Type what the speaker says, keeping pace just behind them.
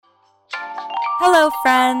Hello,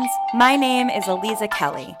 friends. My name is Aliza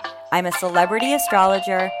Kelly. I'm a celebrity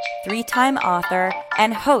astrologer, 3-time author,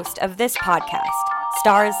 and host of this podcast,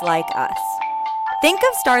 Stars Like Us. Think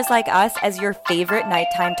of Stars Like Us as your favorite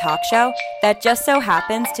nighttime talk show that just so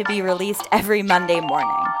happens to be released every Monday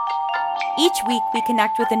morning. Each week, we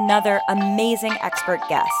connect with another amazing expert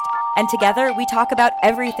guest, and together we talk about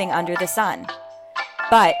everything under the sun.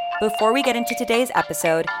 But before we get into today's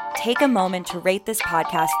episode, take a moment to rate this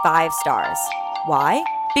podcast 5 stars. Why?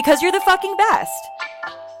 Because you're the fucking best.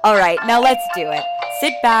 All right, now let's do it.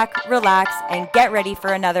 Sit back, relax, and get ready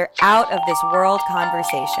for another out-of-this-world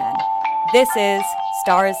conversation. This is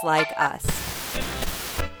Stars Like Us.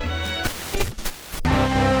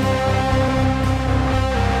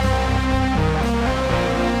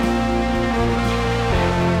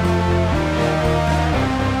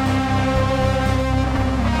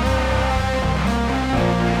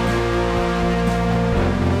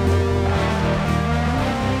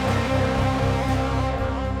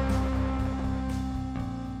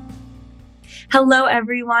 Hello,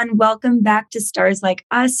 everyone. Welcome back to Stars Like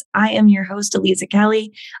Us. I am your host, Aliza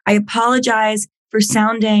Kelly. I apologize for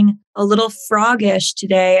sounding a little froggish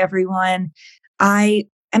today, everyone. I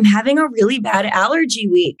am having a really bad allergy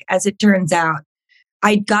week, as it turns out.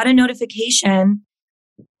 I got a notification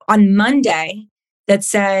on Monday that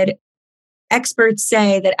said, experts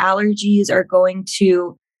say that allergies are going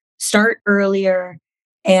to start earlier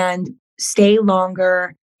and stay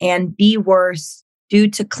longer and be worse due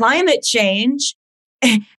to climate change,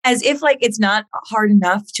 as if like it's not hard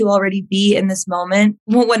enough to already be in this moment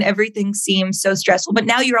when everything seems so stressful. But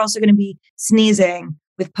now you're also going to be sneezing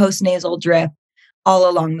with postnasal drip all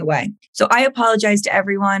along the way. So I apologize to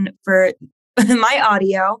everyone for my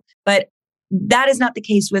audio, but that is not the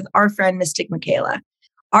case with our friend, Mystic Michaela.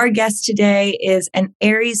 Our guest today is an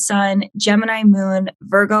Aries Sun, Gemini Moon,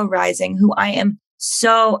 Virgo Rising, who I am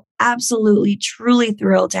so absolutely, truly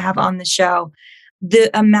thrilled to have on the show.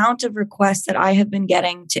 The amount of requests that I have been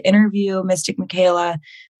getting to interview Mystic Michaela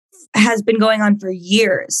has been going on for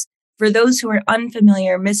years. For those who are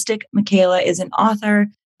unfamiliar, Mystic Michaela is an author,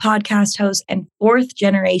 podcast host, and 4th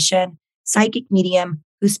generation psychic medium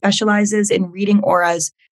who specializes in reading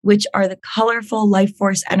auras, which are the colorful life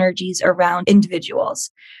force energies around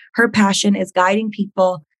individuals. Her passion is guiding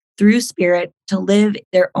people through spirit to live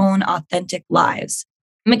their own authentic lives.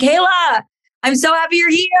 Michaela, I'm so happy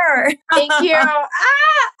you're here. Thank you.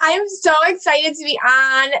 I'm so excited to be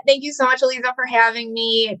on. Thank you so much, Aliza, for having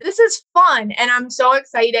me. This is fun, and I'm so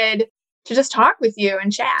excited to just talk with you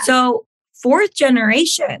and chat. So, 4th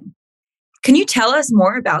generation, can you tell us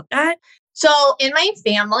more about that? So, in my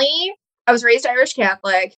family, I was raised Irish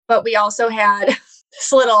Catholic, but we also had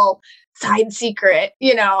this little side secret,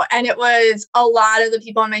 and it was a lot of the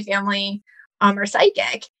people in my family are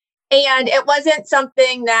psychic. And it wasn't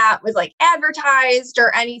something that was like advertised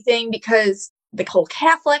or anything because the whole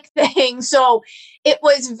Catholic thing. So it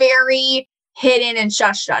was very hidden and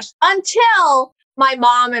shush until my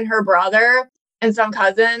mom and her brother and some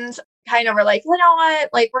cousins kind of were like, you know what,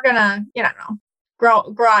 like we're gonna, grow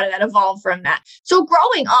out of that, evolve from that. So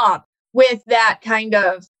growing up with that kind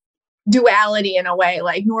of duality in a way,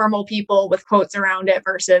 like normal people with quotes around it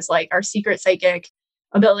versus like our secret psychic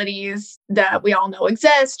abilities that we all know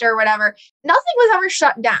exist or whatever, nothing was ever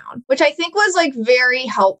shut down, which I think was like very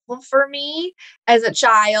helpful for me as a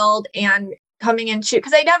child and coming into,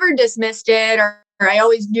 because I never dismissed it or I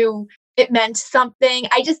always knew it meant something.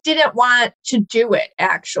 I just didn't want to do it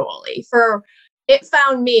actually. It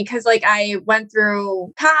found me because like I went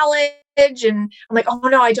through college and I'm like, oh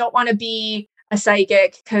no, I don't want to be a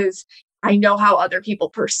psychic because I know how other people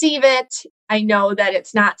perceive it. I know that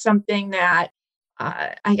it's not something that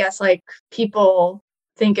I guess like people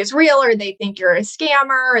think is real, or they think you're a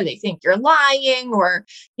scammer, or they think you're lying, or,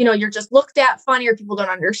 you're just looked at funny, or people don't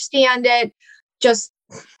understand it.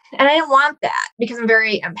 And I didn't want that because I'm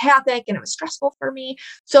very empathic and it was stressful for me.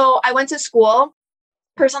 So I went to school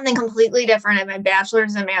for something completely different. I had my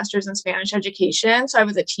bachelor's and master's in Spanish education. So I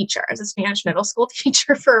was a teacher. I was a Spanish middle school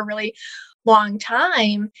teacher for a really long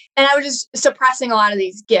time. And I was just suppressing a lot of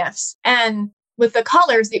these gifts. And with the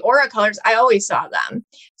colors, the aura colors, I always saw them.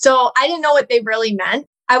 So I didn't know what they really meant.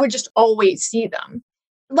 I would just always see them.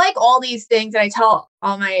 Like all these things, and I tell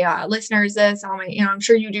all my listeners this, I'm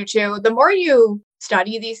sure you do too. The more you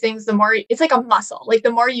study these things, the more it's like a muscle. Like the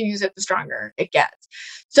more you use it, the stronger it gets.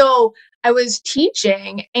 So I was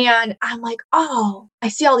teaching and I'm like, oh, I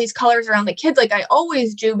see all these colors around the kids like I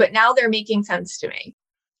always do, but now they're making sense to me.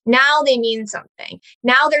 Now they mean something.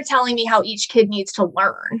 Now they're telling me how each kid needs to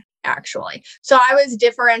learn, actually. So I was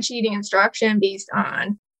differentiating instruction based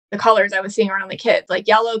on the colors I was seeing around the kids. Like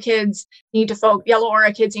yellow aura kids need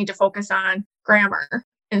to focus on grammar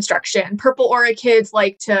instruction. Purple aura kids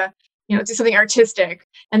like to, do something artistic,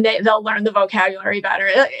 and they'll learn the vocabulary better.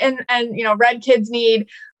 And red kids need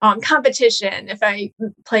competition. If I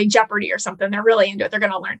play Jeopardy or something, they're really into it. They're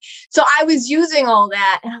going to learn. So I was using all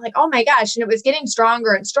that, and I'm like, oh my gosh. And it was getting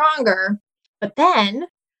stronger and stronger. But then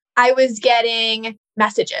I was getting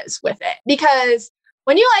messages with it, because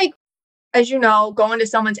when you as you know, go into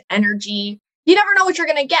someone's energy, you never know what you're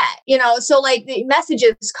going to get, so like the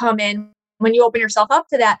messages come in when you open yourself up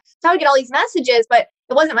to that. So I would get all these messages, but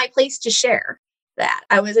it wasn't my place to share that.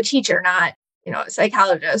 I was a teacher, not, a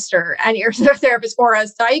psychologist or any or therapist or a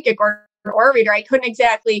psychic or reader. I couldn't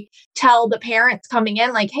exactly tell the parents coming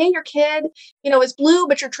in like, hey, your kid, is blue,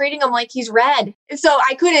 but you're treating him like he's red. So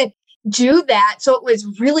I couldn't do that. So it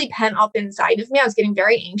was really pent up inside of me. I was getting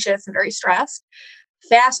very anxious and very stressed.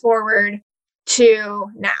 Fast forward to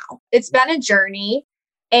now. It's been a journey.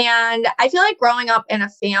 And I feel like growing up in a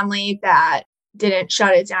family that didn't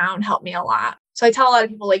shut it down helped me a lot. So I tell a lot of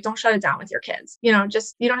people, like, don't shut it down with your kids.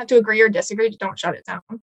 Just, you don't have to agree or disagree. Just don't shut it down.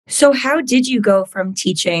 So how did you go from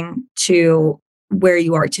teaching to where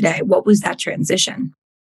you are today? What was that transition?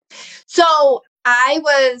 So I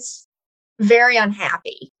was very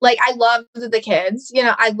unhappy. Like, I loved the kids.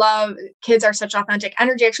 Kids are such authentic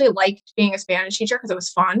energy. I actually liked being a Spanish teacher because it was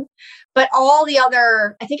fun. But all the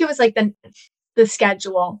other, I think it was like the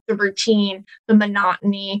schedule, the routine, the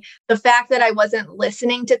monotony, the fact that I wasn't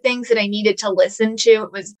listening to things that I needed to listen to.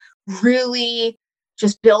 It was really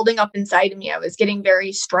just building up inside of me. I was getting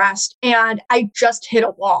very stressed, and I just hit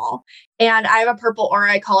a wall. And I have a purple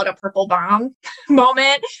aura. I call it a purple bomb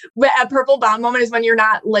moment. A purple bomb moment is when you're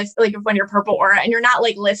not when you're purple aura and you're not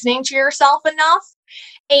listening to yourself enough.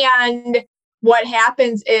 And what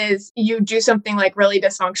happens is you do something really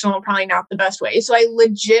dysfunctional, probably not the best way. So I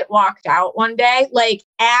legit walked out one day,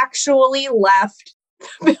 actually left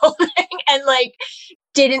the building and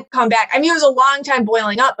didn't come back. I mean, it was a long time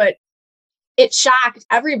boiling up, but it shocked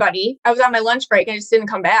everybody. I was on my lunch break and I just didn't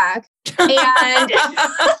come back. And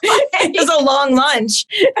it was a long lunch.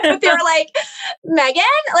 They were like, Megan,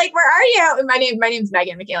 where are you? My name's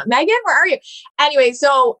Megan McKayla. Megan, where are you? Anyway,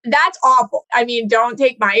 so that's awful. I mean, don't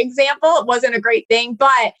take my example. It wasn't a great thing,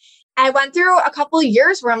 but I went through a couple of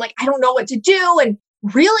years where I'm like, I don't know what to do. And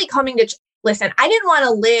really coming to listen, I didn't want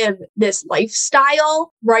to live this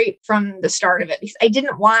lifestyle right from the start of it, because I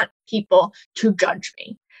didn't want people to judge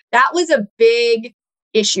me. That was a big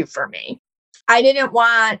issue for me. I didn't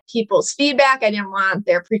want people's feedback. I didn't want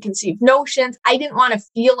their preconceived notions. I didn't want to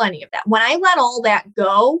feel any of that. When I let all that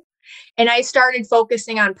go and I started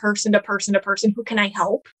focusing on person to person to person, who can I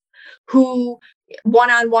help? Who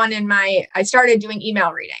one-on-one I started doing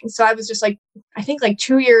email readings. So I was just I think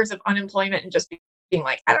 2 years of unemployment and just being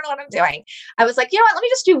I don't know what I'm doing. I was like, you know what? Let me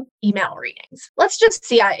just do email readings. Let's just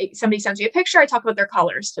see. Somebody sends me a picture. I talk about their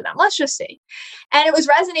colors to them. Let's just see. And it was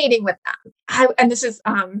resonating with them. And this is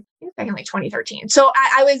back in 2013. So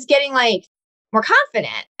I was getting more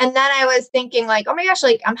confident. And then I was thinking oh my gosh,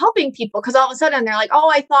 I'm helping people, because all of a sudden they're oh,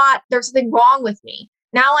 I thought there's something wrong with me.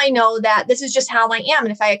 Now I know that this is just how I am.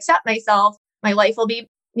 And if I accept myself, my life will be,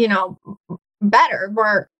 better,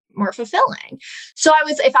 more fulfilling. So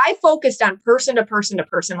if I focused on person to person to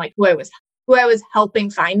person, who I was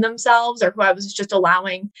helping find themselves, or who I was just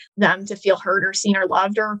allowing them to feel heard or seen or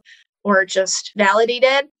loved or just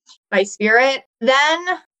validated by spirit,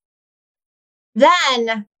 then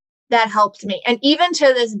that helped me. And even to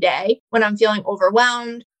this day, when I'm feeling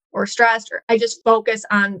overwhelmed or stressed, I just focus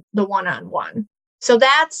on the one-on-one. So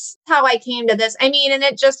that's how I came to this. I mean, and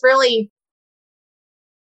it just really,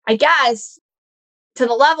 I guess, to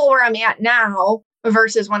the level where I'm at now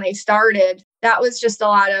versus when I started, that was just a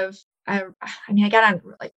lot of, I got on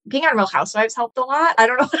being on Real Housewives helped a lot. I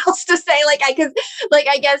don't know what else to say. I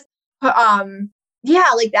guess,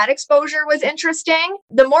 that exposure was interesting.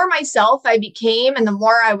 The more myself I became and the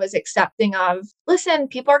more I was accepting of, listen,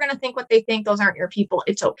 people are going to think what they think. Those aren't your people.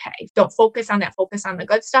 It's okay. Don't focus on that. Focus on the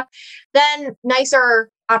good stuff. Then nicer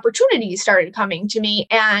opportunities started coming to me,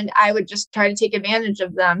 and I would just try to take advantage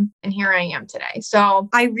of them. And here I am today. So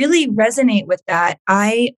I really resonate with that.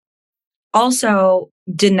 I also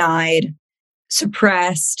denied,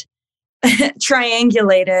 suppressed,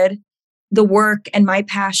 triangulated the work and my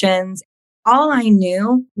passions. All I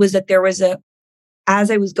knew was that there was as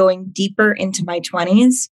I was going deeper into my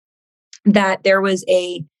 20s, that there was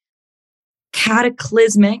a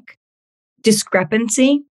cataclysmic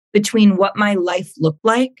discrepancy between what my life looked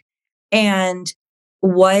like and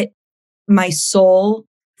what my soul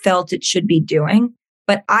felt it should be doing.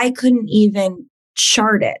 But I couldn't even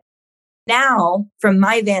chart it. Now, from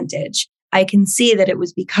my vantage, I can see that it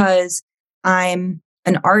was because I'm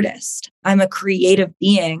an artist. I'm a creative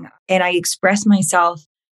being, and I express myself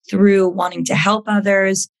through wanting to help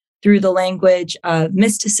others, through the language of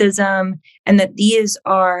mysticism, and that these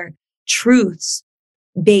are truths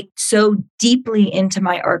baked so deeply into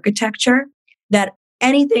my architecture that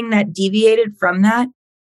anything that deviated from that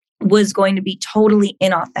was going to be totally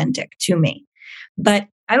inauthentic to me. But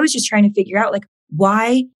I was just trying to figure out, like,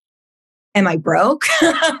 why am I broke?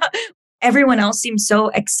 Everyone else seems so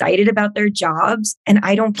excited about their jobs and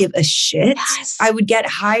I don't give a shit. Yes. I would get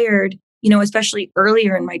hired, especially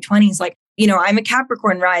earlier in my 20s, like, I'm a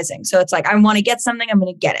Capricorn rising. So it's like, I want to get something, I'm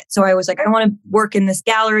going to get it. So I was like, I want to work in this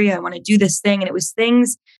gallery. I want to do this thing. And it was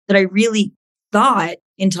things that I really thought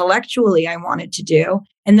intellectually I wanted to do.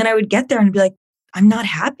 And then I would get there and be like, I'm not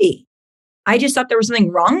happy. I just thought there was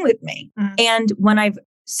something wrong with me. And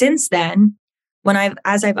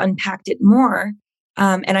as I've unpacked it more,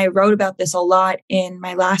 and I wrote about this a lot in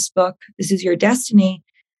my last book, This Is Your Destiny,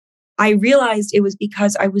 I realized it was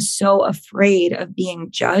because I was so afraid of being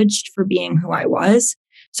judged for being who I was.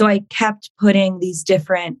 So I kept putting these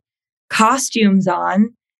different costumes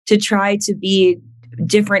on to try to be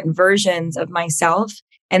different versions of myself.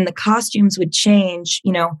 And the costumes would change.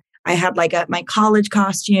 I had like my college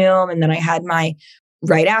costume, and then I had my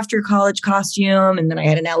right after college costume, and then I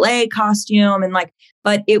had an LA costume, and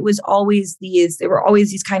but there were always these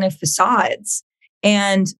kind of facades.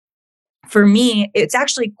 And for me, it's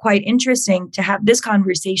actually quite interesting to have this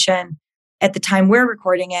conversation at the time we're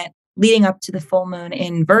recording it, leading up to the full moon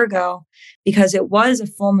in Virgo, because it was a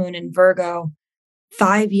full moon in Virgo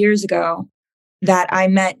 5 years ago that I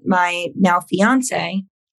met my now fiance,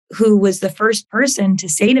 who was the first person to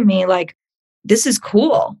say to me, like, this is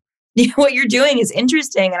cool. What you're doing is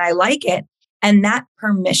interesting and I like it. And that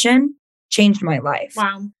permission changed my life.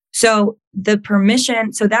 Wow. So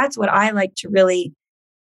that's what I like to really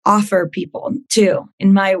offer people too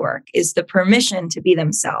in my work, is the permission to be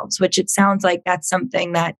themselves, which it sounds like that's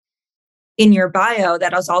something that in your bio,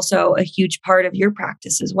 that is also a huge part of your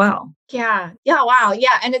practice as well. Yeah. Yeah. Wow.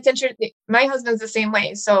 Yeah. And it's interesting. My husband's the same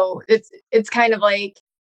way. So it's kind of like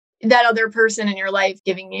that other person in your life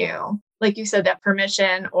giving you, like you said, that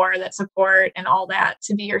permission or that support and all that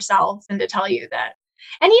to be yourself and to tell you that.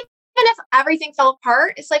 And even if everything fell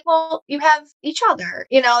apart, it's like, well, you have each other,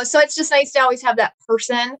 so it's just nice to always have that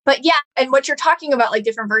person. But yeah, and what you're talking about, like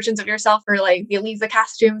different versions of yourself, or like the Eliza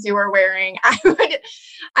costumes you were wearing, I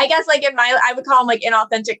would call them like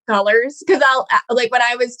inauthentic colors. Cause when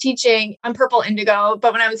I was teaching, I'm purple indigo,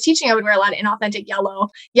 but when I was teaching, I would wear a lot of inauthentic yellow.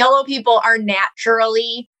 Yellow people are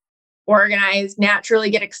naturally organized, naturally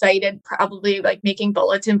get excited, probably like making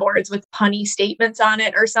bulletin boards with punny statements on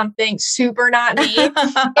it or something. Super not me.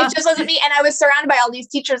 It just wasn't me. And I was surrounded by all these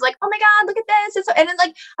teachers like, oh my God, look at this. And then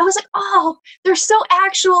I was like, oh, they're so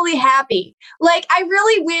actually happy. Like, I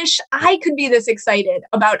really wish I could be this excited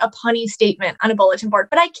about a punny statement on a bulletin board,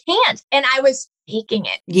 but I can't. And I was faking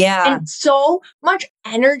it. Yeah. And so much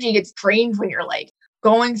energy gets drained when you're like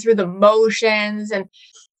going through the motions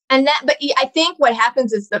but I think what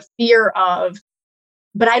happens is the fear of,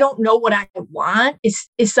 but I don't know what I want is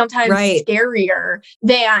sometimes scarier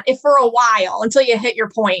than if for a while, until you hit your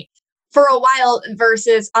point, for a while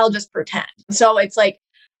versus I'll just pretend. So it's like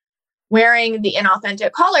wearing the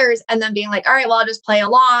inauthentic colors and then being like, all right, well, I'll just play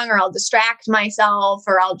along, or I'll distract myself,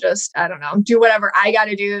 or I'll just, I don't know, do whatever I got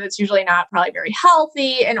to do. That's usually not probably very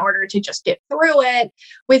healthy in order to just get through it.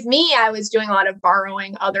 With me, I was doing a lot of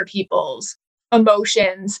borrowing other people's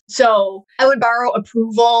emotions. So I would borrow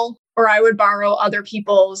approval, or I would borrow other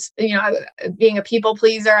people's, being a people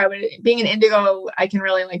pleaser, being an indigo, I can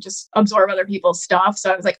really like just absorb other people's stuff. So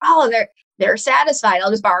I was like, oh, they're satisfied.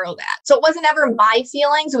 I'll just borrow that. So it wasn't ever my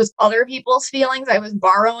feelings. It was other people's feelings I was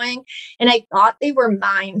borrowing. And I thought they were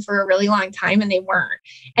mine for a really long time, and they weren't.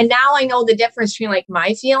 And now I know the difference between like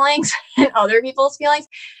my feelings and other people's feelings.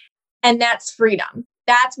 And that's freedom.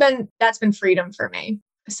 That's been freedom for me.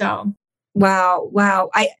 So Wow.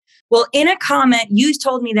 In a comment, you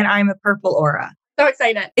told me that I'm a purple aura. So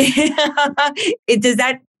excited. Does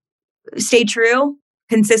that stay true?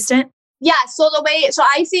 Consistent? Yeah. So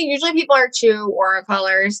I see usually people are 2 aura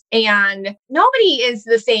colors, and nobody is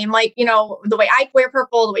the same. Like, the way I wear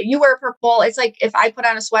purple, the way you wear purple, it's like if I put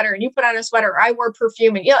on a sweater and you put on a sweater, or I wear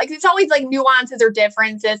perfume, and like it's always like nuances or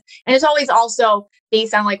differences. And it's always also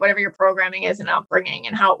based on like whatever your programming is and upbringing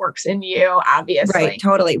and how it works in you, obviously. Right.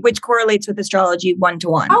 Totally. Which correlates with astrology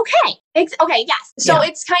 1-to-1. Okay. Okay. Yes. So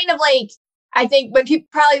It's kind of like, I think when people,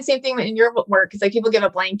 probably the same thing in your work, is like people give a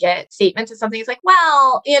blanket statement to something. It's like,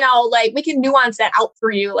 well, like we can nuance that out for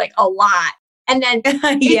you like a lot. And then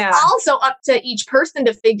Yeah. it's also up to each person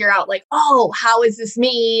to figure out like, oh, how is this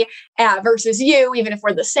me versus you, even if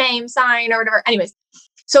we're the same sign or whatever. Anyways,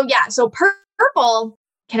 so yeah, so purple.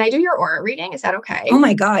 Can I do your aura reading? Is that okay? Oh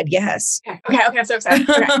my God, yes. Okay. I'm so excited.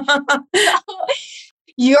 Okay.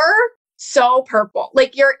 You're so purple.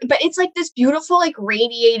 Like but it's like this beautiful, like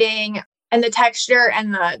radiating, and the texture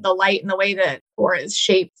and the light and the way that aura is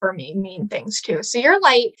shaped for me mean things too. So your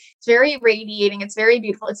light, it's very radiating, it's very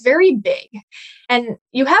beautiful, it's very big. And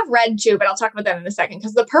you have red too, but I'll talk about that in a second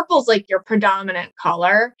because the purple's like your predominant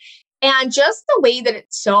color. And just the way that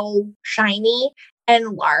it's so shiny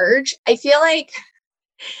and large, I feel like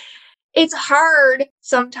it's hard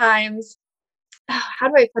sometimes. How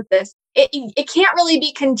do I put this? It can't really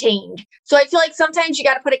be contained. So I feel like sometimes you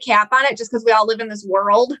got to put a cap on it just because we all live in this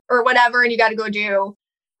world or whatever, and you got to go do,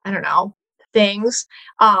 I don't know, things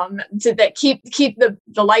that keep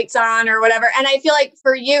the lights on or whatever. And I feel like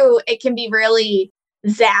for you, it can be really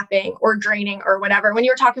zapping or draining or whatever. When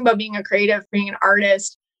you were talking about being a creative, being an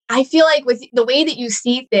artist, I feel like with the way that you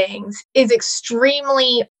see things is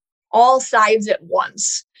extremely all sides at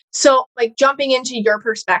once. So like jumping into your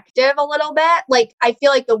perspective a little bit, like I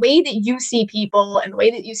feel like the way that you see people and the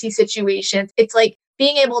way that you see situations, it's like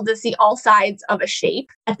being able to see all sides of a shape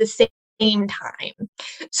at the same time.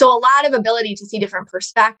 So a lot of ability to see different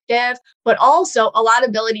perspective, but also a lot of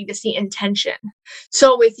ability to see intention.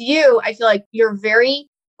 So with you, I feel like you're very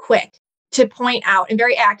quick to point out and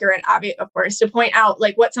very accurate, obviously, of course, to point out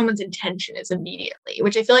like what someone's intention is immediately,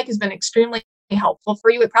 which I feel like has been extremely helpful for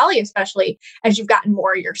you. It probably, especially as you've gotten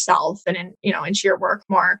more yourself and into your work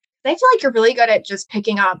more. I feel like you're really good at just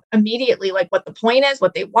picking up immediately, like what the point is,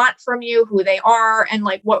 what they want from you, who they are, and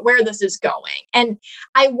like where this is going. And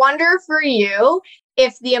I wonder for you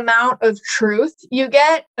if the amount of truth you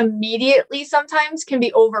get immediately sometimes can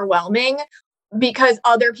be overwhelming because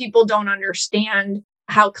other people don't understand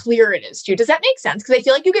how clear it is to you. Does that make sense? Because I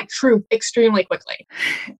feel like you get truth extremely quickly.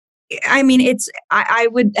 I mean, I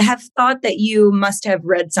would have thought that you must have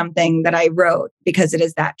read something that I wrote because it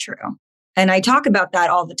is that true. And I talk about that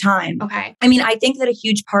all the time. Okay. I mean, I think that a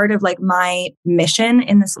huge part of like my mission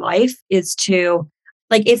in this life is to,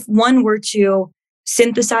 like, if one were to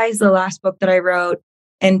synthesize the last book that I wrote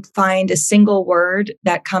and find a single word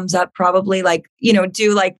that comes up, probably like,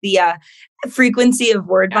 do like the frequency of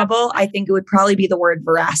word bubble, I think it would probably be the word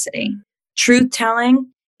veracity. Truth telling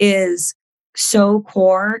is so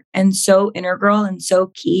core and so integral and so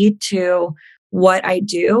key to what I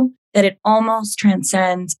do that it almost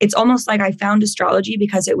transcends. It's almost like I found astrology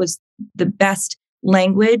because it was the best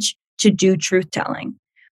language to do truth telling,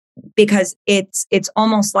 because it's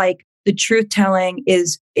almost like the truth telling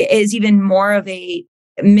is even more of a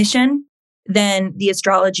mission than the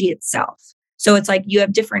astrology itself. So it's like you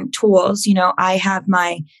have different tools. I have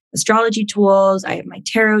my astrology tools, I have my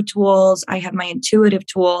tarot tools, I have my intuitive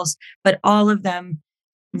tools, but all of them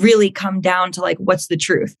really come down to like, what's the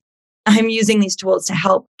truth? I'm using these tools to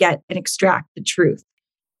help get and extract the truth.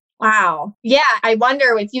 Wow. Yeah. I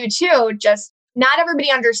wonder with you too, just not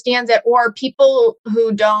everybody understands it, or people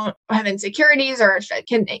who don't have insecurities or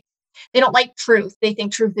they don't like truth. They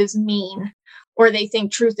think truth is mean, or they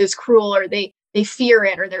think truth is cruel, or they fear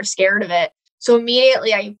it, or they're scared of it. So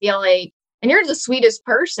immediately I feel like, and you're the sweetest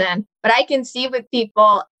person, but I can see with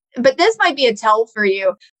people, but this might be a tell for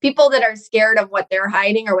you, people that are scared of what they're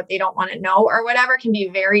hiding or what they don't want to know or whatever can be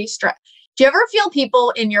very stressed. Do you ever feel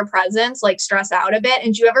people in your presence like stress out a bit?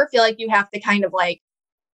 And do you ever feel like you have to kind of like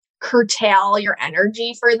curtail your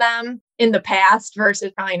energy for them in the past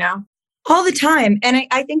versus probably now? All the time. And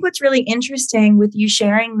I think what's really interesting with you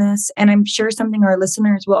sharing this, and I'm sure something our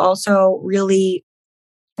listeners will also really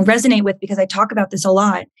resonate with because I talk about this a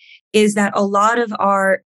lot, is that a lot of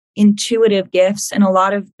our intuitive gifts and a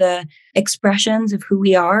lot of the expressions of who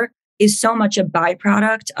we are is so much a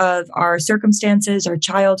byproduct of our circumstances, our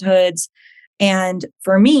childhoods. And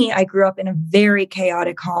for me, I grew up in a very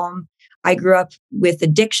chaotic home. I grew up with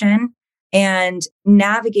addiction, and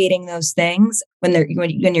navigating those things when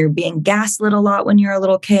you're being gaslit a lot when you're a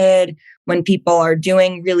little kid, when people are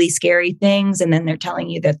doing really scary things and then they're telling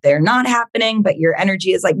you that they're not happening, but your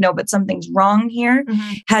energy is like, no, but something's wrong here,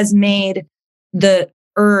 has made the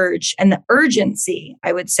urge and the urgency,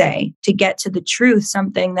 I would say, to get to the truth,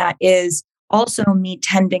 something that is also me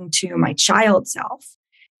tending to my child self,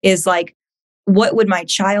 is like, what would my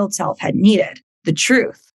child self had needed? The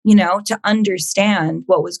truth, to understand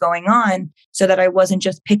what was going on so that I wasn't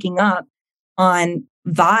just picking up on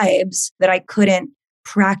vibes that I couldn't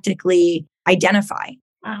practically identify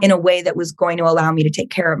in a way that was going to allow me to take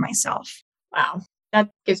care of myself. Wow. that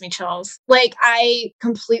gives me chills. Like, I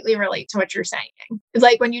completely relate to what you're saying.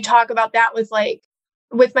 Like, when you talk about that with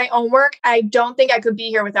my own work, I don't think I could be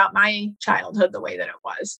here without my childhood the way that it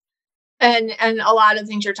was. And a lot of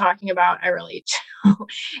things you're talking about, I relate to.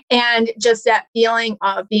 And just that feeling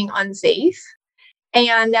of being unsafe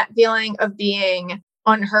and that feeling of being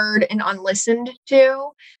unheard and unlistened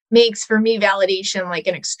to makes for me validation like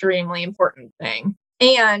an extremely important thing.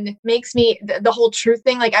 And makes me the whole truth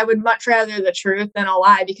thing, like I would much rather the truth than a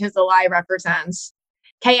lie because the lie represents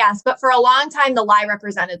chaos. But for a long time, the lie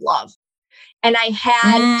represented love. And I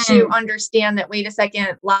had to understand that, wait a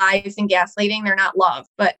second, lies and gaslighting, they're not love,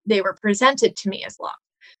 but they were presented to me as love.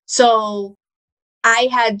 So I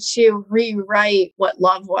had to rewrite what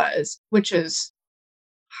love was, which is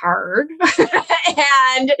hard.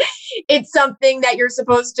 And it's something that you're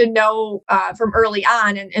supposed to know from early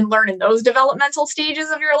on and learn in those developmental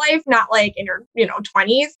stages of your life, not like in your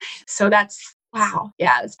 20s. So that's, wow.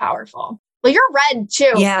 Yeah, it's powerful. Well, you're red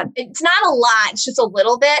too. Yeah. It's not a lot. It's just a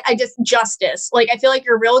little bit. Justice. Like, I feel like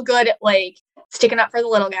you're real good at like sticking up for the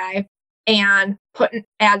little guy and putting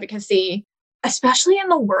advocacy, especially in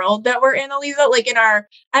the world that we're in, Aliza, like in our,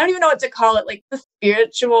 I don't even know what to call it, like the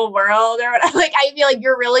spiritual world or whatever. Like, I feel like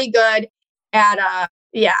you're really good at,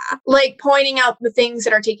 like pointing out the things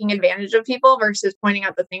that are taking advantage of people versus pointing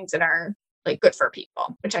out the things that are like good for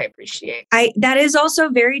people, which I appreciate. That is also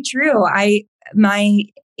very true. My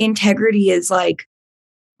integrity is like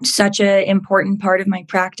such an important part of my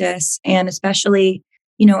practice. And especially,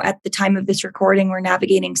 at the time of this recording, we're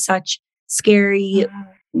navigating such scary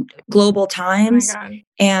global times. Oh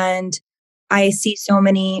and I see so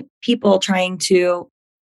many people trying to,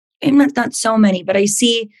 and not so many, but I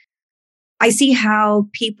see how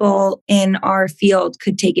people in our field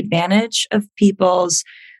could take advantage of people's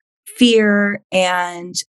fear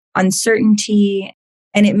and uncertainty.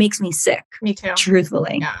 And it makes me sick. Me too.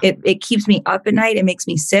 Truthfully. Yeah. It keeps me up at night. It makes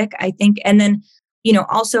me sick, I think. And then,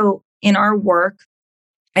 also in our work,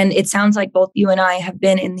 and it sounds like both you and I have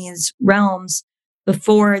been in these realms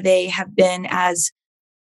before they have been as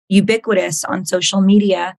ubiquitous on social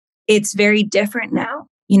media. It's very different now.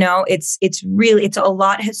 It's a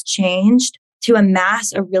lot has changed. To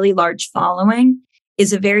amass a really large following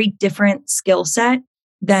is a very different skill set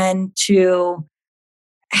than to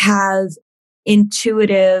have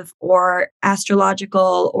intuitive or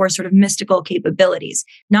astrological or sort of mystical capabilities.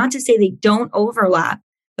 Not to say they don't overlap,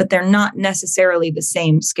 but they're not necessarily the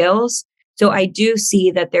same skills. So I do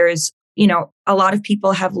see that there's, a lot of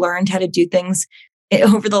people have learned how to do things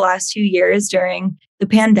over the last 2 years during the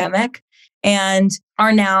pandemic and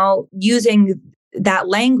are now using that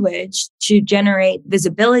language to generate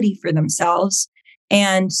visibility for themselves.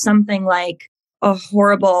 And something like a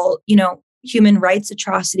horrible, human rights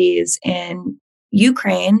atrocities in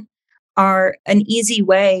Ukraine are an easy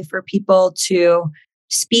way for people to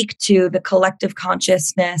speak to the collective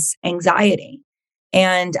consciousness anxiety.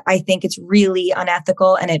 And I think it's really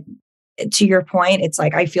unethical. And to your point, it's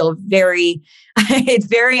like, I feel it's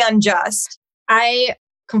very unjust. I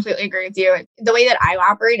completely agree with you. The way that I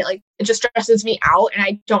operate, it just stresses me out and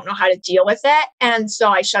I don't know how to deal with it. And so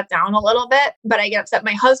I shut down a little bit, but I get upset.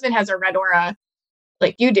 My husband has a red aura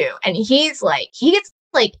like you do. And he gets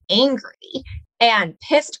like angry and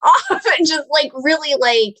pissed off and just like really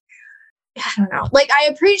like, I don't know. Like, I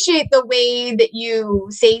appreciate the way that you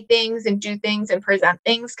say things and do things and present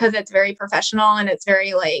things because it's very professional and it's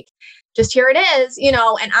very like, just here it is,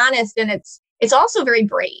 and honest. And it's also very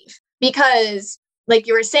brave because like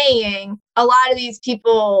you were saying, a lot of these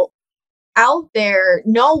people out there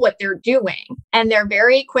know what they're doing and they're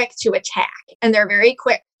very quick to attack and they're very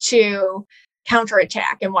quick to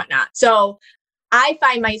counterattack and whatnot. So I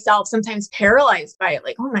find myself sometimes paralyzed by it.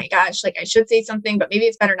 Like, oh my gosh, like I should say something, but maybe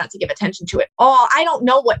it's better not to give attention to it. Oh, I don't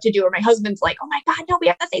know what to do. Or my husband's like, oh my God, no, we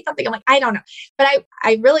have to say something. I'm like, I don't know. But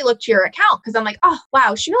I really look to your account because I'm like, oh,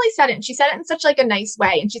 wow, she really said it. And she said it in such like a nice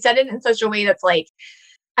way. And she said it in such a way that's like,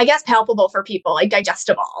 I guess, palpable for people, like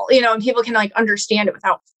digestible, and people can like understand it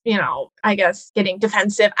without, I guess, getting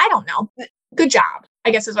defensive. I don't know. Good job,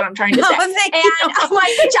 I guess is what I'm trying to say. And I'm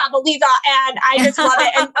like, good job, Aliza. And I just love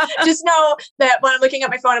it. And just know that when I'm looking at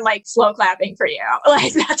my phone, I'm like slow clapping for you.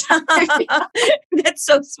 Like that's how I feel. That's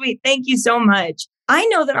so sweet. Thank you so much. I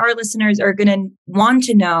know that our listeners are going to want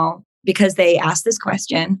to know, because they asked this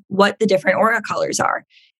question, what the different aura colors are.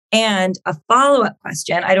 And a follow-up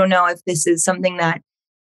question, I don't know if this is something that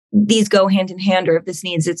these go hand in hand or if this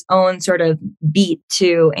needs its own sort of beat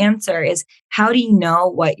to answer, is how do you know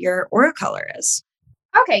what your aura color is?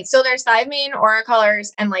 Okay, so there's 5 main aura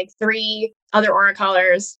colors and like 3 other aura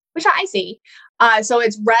colors, which I see. So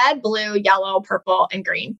it's red, blue, yellow, purple, and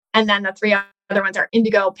green. And then the 3 other ones are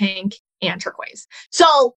indigo, pink, and turquoise.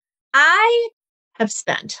 So I have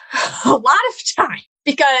spent a lot of time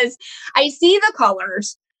because I see the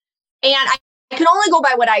colors and I can only go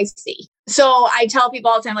by what I see. So I tell people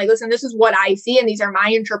all the time, like, listen, this is what I see, and these are my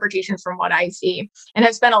interpretations from what I see. And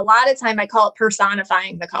I've spent a lot of time, I call it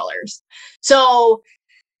personifying the colors. So,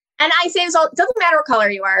 and I say, so it doesn't matter what color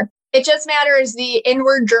you are. It just matters the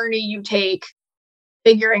inward journey you take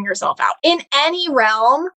figuring yourself out in any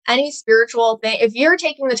realm, any spiritual thing. If you're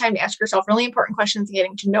taking the time to ask yourself really important questions and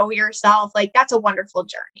getting to know yourself, like that's a wonderful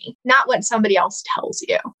journey, not what somebody else tells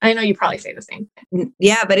you. I know you probably say the same thing.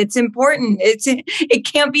 Yeah, but it's important. It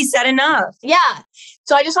can't be said enough. Yeah.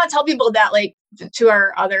 So I just want to tell people that, like, to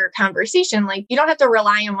our other conversation, like, you don't have to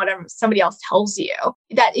rely on whatever somebody else tells you,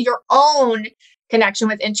 that your own connection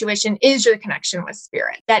with intuition is your connection with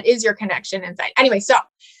spirit. That is your connection inside. Anyway, so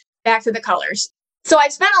back to the colors. So I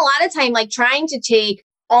spent a lot of time like trying to take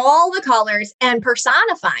all the colors and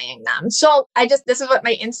personifying them. So this is what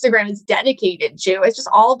my Instagram is dedicated to. It's just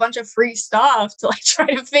all a bunch of free stuff to like try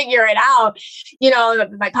to figure it out,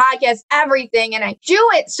 my podcast, everything. And I do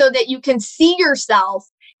it so that you can see yourself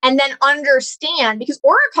and then understand, because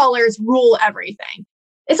aura colors rule everything.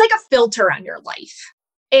 It's like a filter on your life.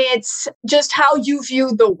 It's just how you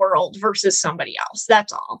view the world versus somebody else.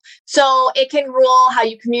 That's all. So it can rule how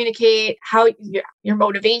you communicate, how your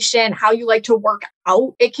motivation, how you like to work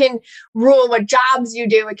out. It can rule what jobs you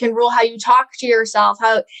do. It can rule how you talk to yourself.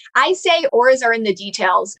 How I say auras are in the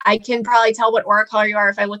details. I can probably tell what aura color you are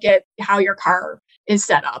if I look at how your car is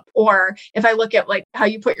set up, or if I look at like how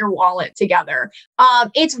you put your wallet together.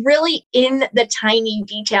 It's really in the tiny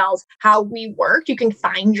details how we work. You can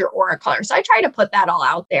find your aura color. So I try to put that all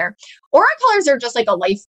out there. Aura colors are just like a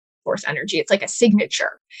life force energy. It's like a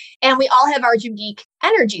signature, and we all have our unique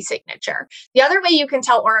energy signature. The other way you can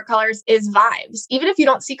tell aura colors is vibes. Even if you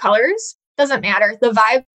don't see colors, doesn't matter. The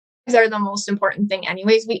vibes are the most important thing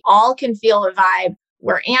anyways. We all can feel a vibe.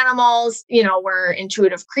 We're animals, we're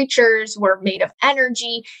intuitive creatures, we're made of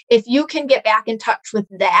energy. If you can get back in touch with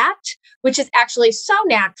that, which is actually so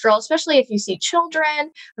natural, especially if you see children,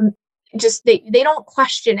 just they don't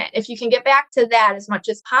question it. If you can get back to that as much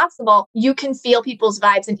as possible, you can feel people's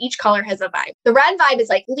vibes, and each color has a vibe. The red vibe is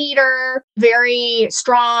like leader, very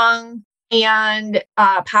strong and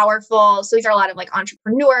powerful. So these are a lot of like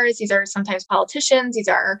entrepreneurs. These are sometimes politicians. These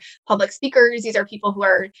are public speakers. These are people who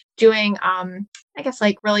are doing,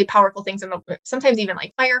 like really powerful things. Sometimes even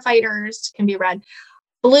like firefighters can be red.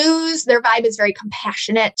 Blues, their vibe is very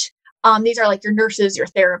compassionate. These are like your nurses, your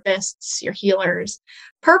therapists, your healers.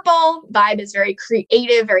 Purple vibe is very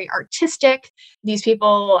creative, very artistic. These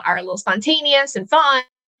people are a little spontaneous and fun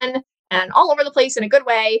and all over the place in a good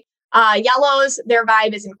way. Yellows, their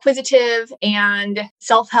vibe is inquisitive and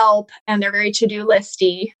self-help, and they're very to-do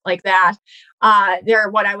listy like that. They're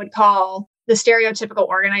what I would call the stereotypical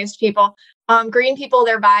organized people. Green people,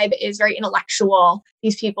 their vibe is very intellectual.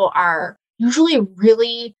 These people are usually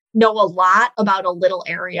really know a lot about a little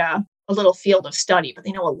area, a little field of study, but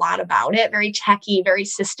they know a lot about it. Very techy, very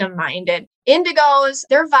system-minded. Indigos,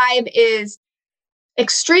 their vibe is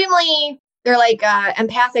extremely... They're like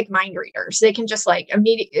empathic mind readers. They can just like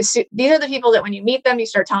immediately, these are the people that when you meet them, you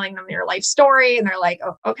start telling them your life story and they're like,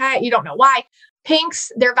 oh, okay, you don't know why.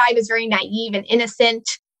 Pinks, their vibe is very naive and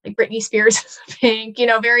innocent. Like Britney Spears is a pink,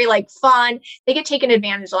 very like fun. They get taken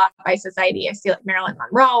advantage a lot by society. I see like Marilyn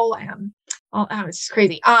Monroe. It's just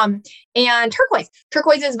crazy. And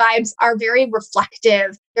turquoise's vibes are very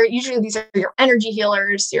reflective. These are your energy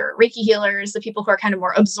healers, your Reiki healers, the people who are kind of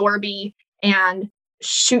more absorby and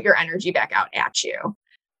shoot your energy back out at you,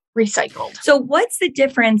 recycled. So what's the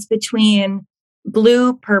difference between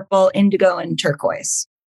blue, purple, indigo, and turquoise?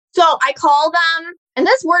 So I call them, and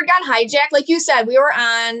this word got hijacked. Like you said, we were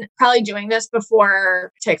on probably doing this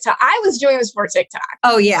before TikTok. I was doing this before TikTok.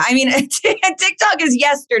 Oh yeah. I mean, TikTok is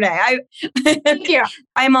yesterday. Thank you.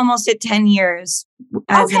 I'm almost at 10 years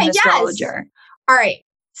as an astrologer. Yes. All right.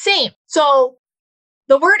 Same. So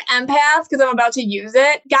the word empath, because I'm about to use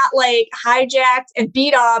it, got like hijacked and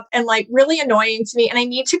beat up and like really annoying to me. And I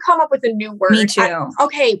need to come up with a new word. Me too.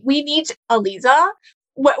 We need Aliza.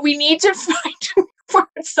 We need to find for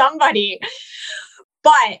somebody.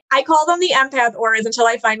 But I call them the empath auras until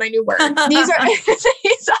I find my new word. These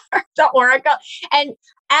are the aura color. And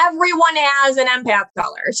everyone has an empath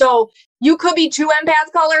color. So you could be two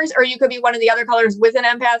empath colors, or you could be one of the other colors with an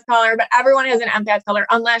empath color, but everyone has an empath color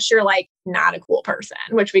unless you're like not a cool person,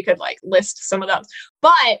 which we could like list some of those.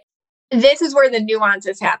 But this is where the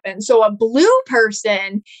nuances happen. So a blue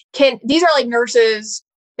person these are like nurses,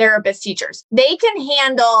 therapists, teachers. They can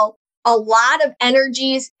handle a lot of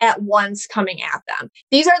energies at once coming at them.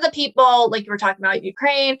 These are the people, like you were talking about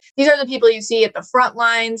Ukraine, these are the people you see at the front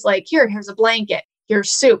lines, like, here's a blanket,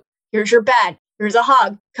 here's soup, here's your bed, here's a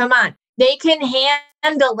hug, come on. They can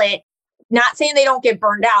handle it. Not saying they don't get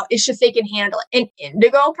burned out, it's just they can handle it. An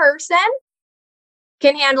indigo person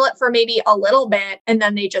can handle it for maybe a little bit and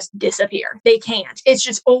then they just disappear. They can't. It's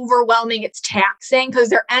just overwhelming. It's taxing because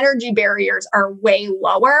their energy barriers are way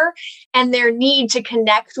lower and their need to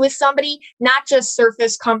connect with somebody, not just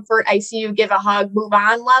surface comfort, I see you, give a hug, move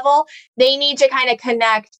on level. They need to kind of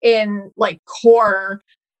connect in like core,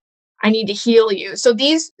 I need to heal you. So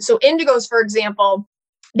indigos, for example,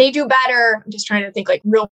 they do better. I'm just trying to think like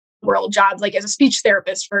real world jobs, like as a speech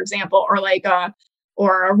therapist, for example, or like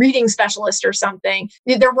or a reading specialist or something.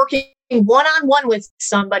 They're working one-on-one with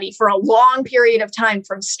somebody for a long period of time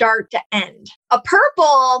from start to end. A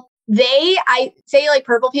purple, I say like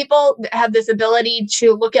purple people have this ability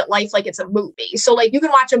to look at life like it's a movie. So like you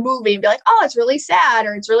can watch a movie and be like, oh, it's really sad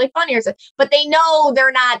or it's really funny or something, but they know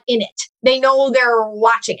they're not in it. They know they're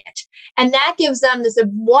watching it. And that gives them this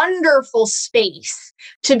wonderful space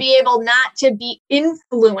to be able not to be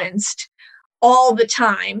influenced all the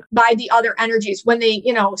time by the other energies when they,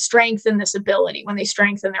 strengthen this ability, when they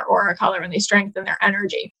strengthen their aura color, when they strengthen their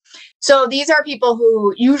energy. So these are people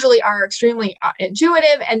who usually are extremely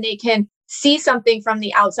intuitive and they can see something from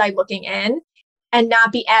the outside looking in and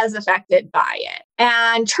not be as affected by it.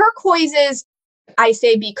 And turquoises, I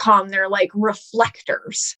say they're like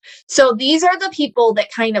reflectors. So these are the people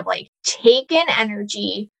that kind of like take in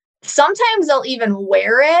energy. Sometimes they'll even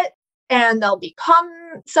wear it and they'll become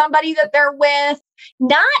somebody that they're with,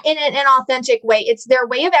 not in an authentic way. It's their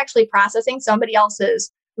way of actually processing somebody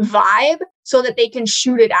else's vibe so that they can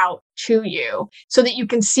shoot it out to you so that you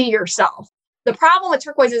can see yourself. The problem with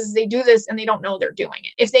turquoises is they do this and they don't know they're doing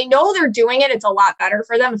it. If they know they're doing it, it's a lot better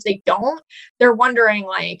for them. If they don't, they're wondering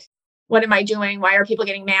like, what am I doing? Why are people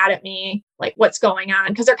getting mad at me? Like, what's going on?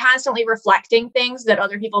 Because they're constantly reflecting things that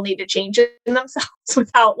other people need to change in themselves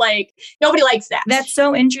without nobody likes that. That's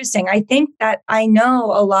so interesting. I think that I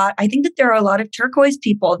know a lot. I think that there are a lot of turquoise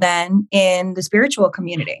people then in the spiritual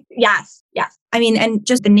community. Yes. Yes. I mean, and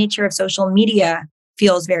just the nature of social media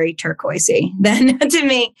feels very turquoisey then to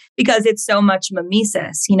me because it's so much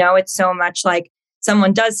mimesis, it's so much like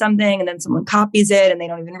someone does something and then someone copies it and they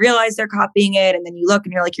don't even realize they're copying it. And then you look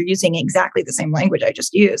and you're like, you're using exactly the same language I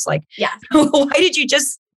just used. Like, yeah. Why did you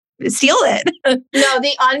just steal it? No,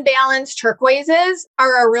 the unbalanced turquoises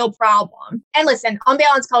are a real problem. And listen,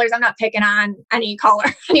 unbalanced colors, I'm not picking on any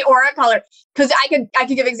color, any aura color, because I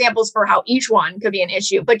could give examples for how each one could be an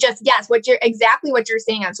issue. But just, yes, what you're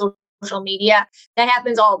seeing on social media, that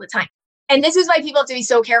happens all the time. And this is why people have to be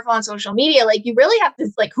so careful on social media. Like you really have to,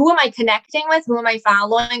 who am I connecting with? Who am I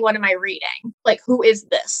following? What am I reading? Like, who is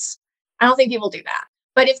this? I don't think people do that.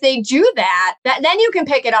 But if they do that, then you can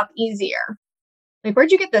pick it up easier. Like, where'd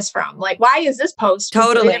you get this from? Like, why is this post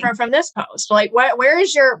totally different from this post? Like, where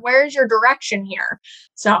is your direction here?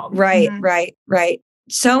 So right.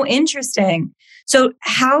 So interesting. So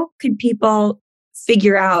how could people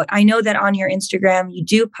figure out? I know that on your Instagram you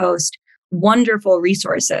do post wonderful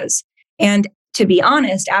resources. And to be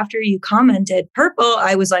honest, after you commented purple,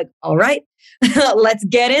 I was like, all right, let's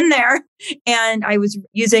get in there. And I was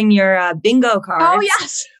using your bingo cards. Oh,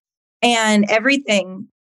 yes. And everything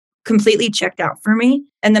completely checked out for me.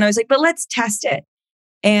 And then I was like, but let's test it.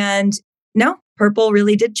 And no, purple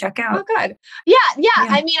really did check out. Oh, good. Yeah.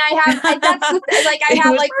 I mean, I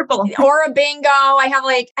have purple. Aura bingo. I have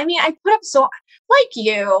I put up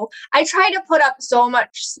I try to put up so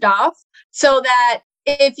much stuff so that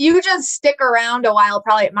if you just stick around a while,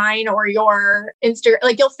 probably at mine or your Insta,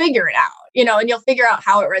 you'll figure it out, and you'll figure out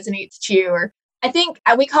how it resonates to you. Or I think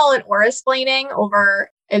we call it aura-splaining over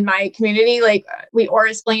in my community. We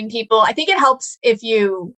aura-splain people. I think it helps if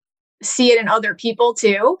you see it in other people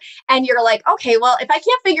too. And you're like, okay, well, if I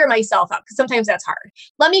can't figure myself out, because sometimes that's hard,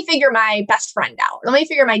 let me figure my best friend out. Let me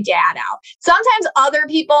figure my dad out. Sometimes other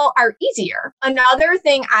people are easier. Another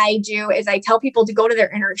thing I do is I tell people to go to their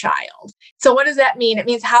inner child. So what does that mean? It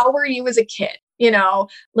means, how were you as a kid?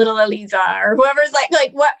 Little Eliza or whoever's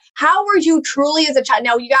how were you truly as a child?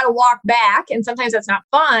 Now you got to walk back and sometimes that's not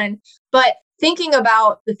fun, but thinking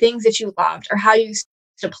about the things that you loved or how you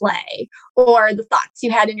to play or the thoughts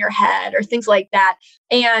you had in your head or things like that.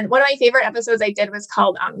 And one of my favorite episodes I did was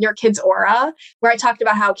called Your Kid's Aura, where I talked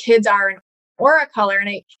about how kids are an aura color.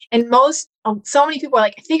 And most so many people are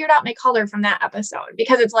like, I figured out my color from that episode,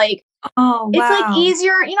 because it's like, Oh, it's like wow.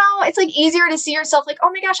 easier, it's like easier to see yourself like, oh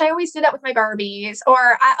my gosh, I always did that with my Barbies,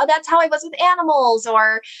 or that's how I was with animals.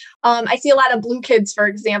 Or I see a lot of Blue Kids, for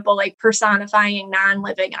example, like personifying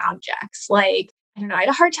non-living objects. Like, I don't know, I had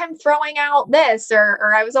a hard time throwing out this,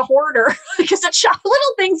 or I was a hoarder because a child,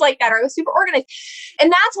 little things like that, or I was super organized.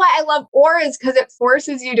 And that's why I love auras, because it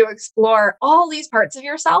forces you to explore all these parts of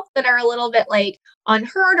yourself that are a little bit like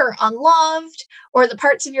unheard or unloved, or the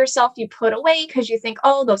parts of yourself you put away because you think,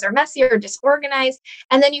 oh, those are messy or disorganized.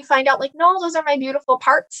 And then you find out like, no, those are my beautiful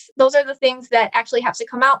parts. Those are the things that actually have to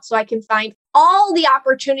come out so I can find all the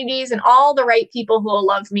opportunities and all the right people who will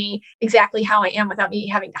love me exactly how I am without me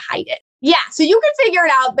having to hide it. Yeah. So you can figure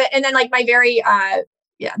it out. But, and then like my very,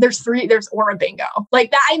 there's aura bingo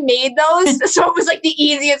like that. I made those. So it was like the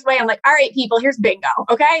easiest way. I'm like, all right, people, here's bingo.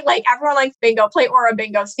 Okay. Like everyone likes bingo, play aura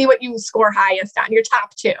bingo, see what you score highest on your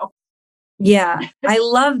top two. Yeah, I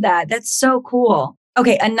love that. That's so cool.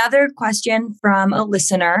 Okay. Another question from a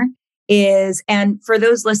listener is, and for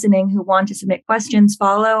those listening who want to submit questions,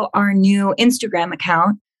 follow our new Instagram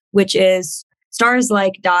account, which is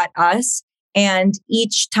starslike.us. And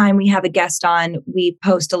each time we have a guest on, we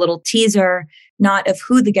post a little teaser, not of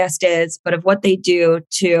who the guest is, but of what they do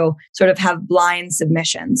to sort of have blind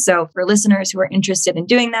submissions. So for listeners who are interested in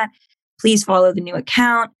doing that, please follow the new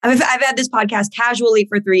account. I've had this podcast casually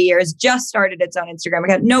for 3 years, just started its own Instagram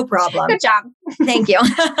account. No problem. Good job. Thank you.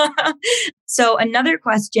 So another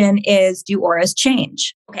question is, do auras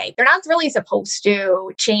change? Okay. They're not really supposed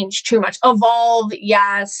to change too much. Evolve,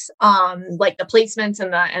 yes. Like the placements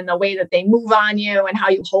and the way that they move on you and how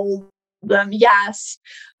you hold them, yes.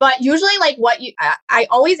 But usually like I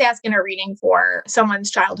always ask in a reading for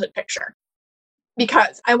someone's childhood picture,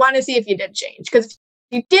 because I want to see if you did change. Because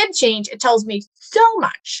if you did change, it tells me so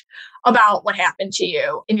much about what happened to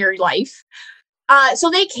you in your life. So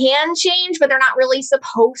they can change, but they're not really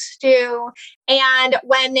supposed to. And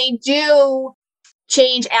when they do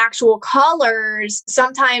change actual colors,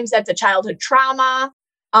 sometimes that's a childhood trauma.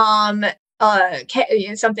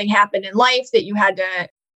 Something happened in life that you had to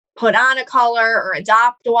put on a color or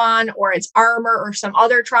adopt one, or it's armor or some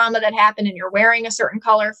other trauma that happened and you're wearing a certain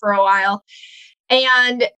color for a while.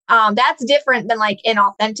 And that's different than like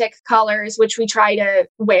inauthentic colors, which we try to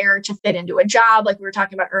wear to fit into a job, like we were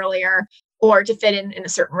talking about earlier, or to fit in a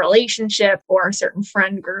certain relationship or a certain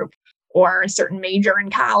friend group or a certain major in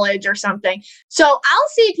college or something. So I'll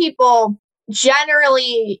see people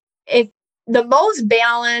generally, if the most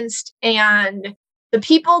balanced and the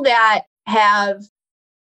people that have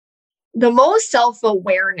the most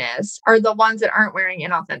self-awareness are the ones that aren't wearing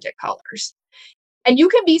inauthentic colors. And you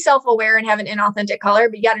can be self-aware and have an inauthentic color,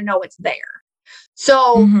 but you got to know it's there.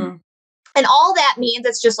 So, and all that means,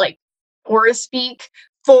 it's just like aura speak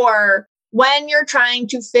for when you're trying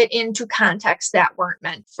to fit into contexts that weren't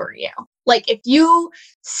meant for you. Like if you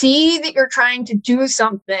see that you're trying to do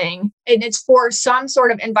something and it's for some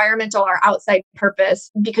sort of environmental or outside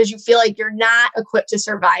purpose because you feel like you're not equipped to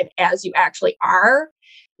survive as you actually are,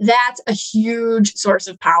 that's a huge source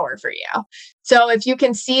of power for you. So if you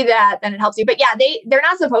can see that, then it helps you. But yeah, they're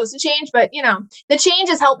not supposed to change, but the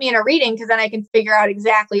changes help me in a reading, because then I can figure out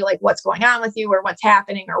exactly like what's going on with you or what's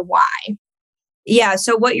happening or why. Yeah.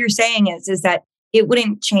 So what you're saying is that it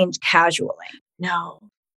wouldn't change casually. No.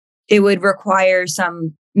 It would require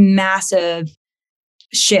some massive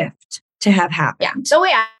shift to have happened. Yeah. The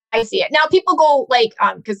way I see it. Now people go like,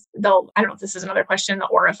 because I don't know if this is another question, the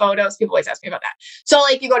aura photos. People always ask me about that. So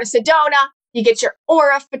like you go to Sedona, you get your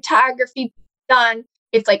aura photography done.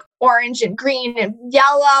 It's like orange and green and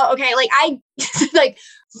yellow. Okay. Like like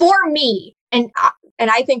for me, and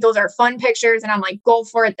I think those are fun pictures, and I'm like, go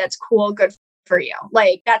for it. That's cool. Good for you.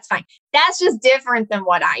 Like, that's fine. That's just different than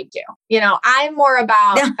what I do. I'm more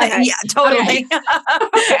about. Okay. Yeah, totally.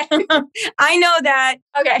 Okay. I know that.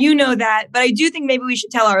 Okay. You know that. But I do think maybe we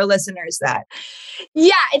should tell our listeners that.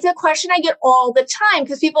 Yeah. It's a question I get all the time,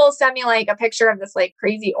 because people send me like a picture of this like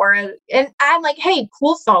crazy aura. And I'm like, hey,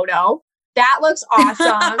 cool photo. That looks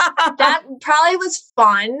awesome. That probably was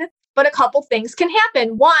fun. But a couple things can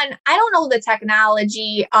happen. One, I don't know the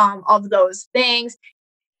technology of those things.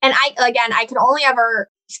 And I can only ever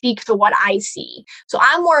speak to what I see. So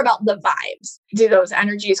I'm more about the vibes. Do those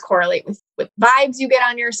energies correlate with vibes you get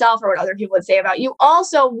on yourself or what other people would say about you?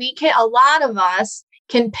 Also, a lot of us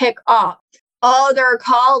can pick up other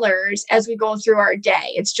colors as we go through our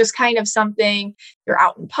day. It's just kind of something, you're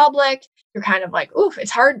out in public, you're kind of like, oof,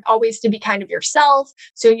 it's hard always to be kind of yourself.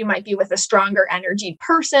 So you might be with a stronger energy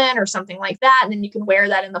person or something like that. And then you can wear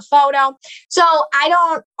that in the photo. So I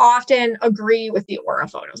don't often agree with the aura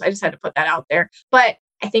photos. I just had to put that out there. But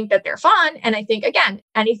I think that they're fun. And I think, again,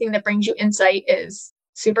 anything that brings you insight is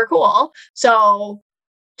super cool. So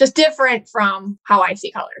just different from how I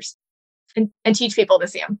see colors and teach people to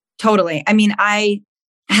see them. Totally. I mean, I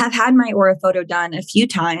have had my aura photo done a few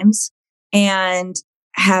times and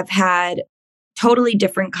have had totally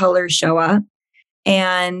different colors show up.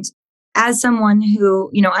 And as someone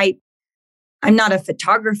who, I'm not a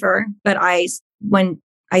photographer, but when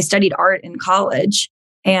I studied art in college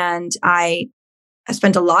and I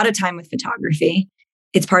spent a lot of time with photography.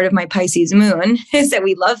 It's part of my Pisces moon is that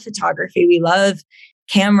we love photography. We love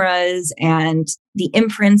cameras and the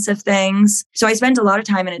imprints of things. So I spent a lot of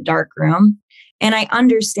time in a dark room and I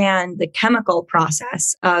understand the chemical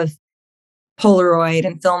process of Polaroid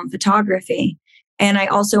and film photography. And I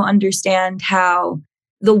also understand how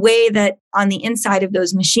the way that on the inside of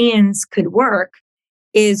those machines could work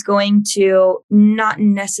is going to not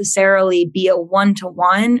necessarily be a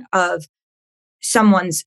one-to-one of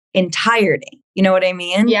someone's entirety. You know what I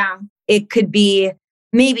mean? Yeah. It could be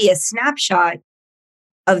maybe a snapshot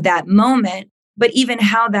of that moment, but even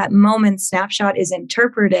how that moment snapshot is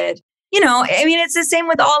interpreted, it's the same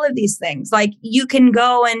with all of these things. Like you can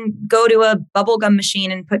go to a bubblegum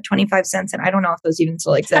machine and put 25 cents in. I don't know if those even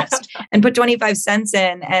still exist and put 25 cents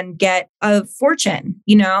in and get a fortune,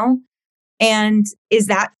 And is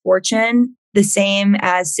that fortune the same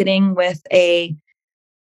as sitting with a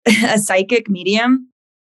psychic medium?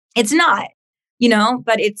 It's not,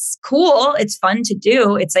 but it's cool. It's fun to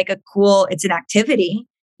do. It's like it's an activity,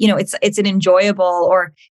 it's an enjoyable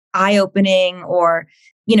or eye-opening or,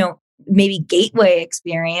 maybe gateway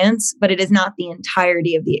experience, but it is not the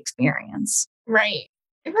entirety of the experience. Right.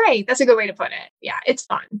 Right. That's a good way to put it. Yeah. It's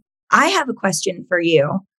fun. I have a question for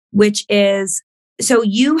you, which is, so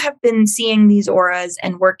you have been seeing these auras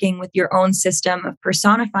and working with your own system of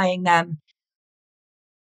personifying them.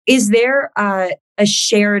 Is there a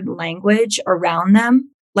shared language around them?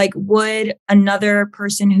 Like, would another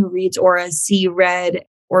person who reads auras see red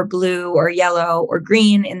or blue or yellow or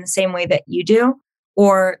green in the same way that you do?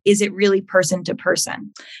 Or is it really person to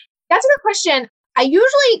person? That's a good question. I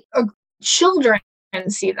usually, children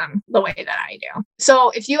see them the way that I do. So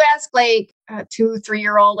if you ask like a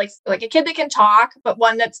 2-3-year-old, like a kid that can talk, but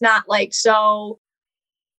one that's not like so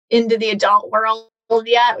into the adult world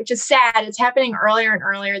yet, which is sad. It's happening earlier and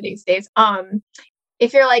earlier these days.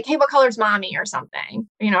 If you're like, hey, what color's mommy or something,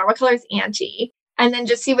 or what color's auntie? And then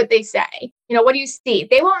just see what they say. What do you see?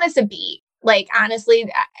 They won't miss a beat. Like, honestly,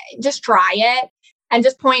 just try it and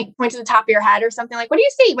just point to the top of your head or something like, what do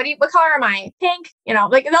you see? What color am I? Pink,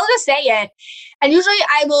 like they'll just say it. And usually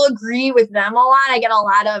I will agree with them a lot. I get a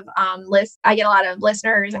lot of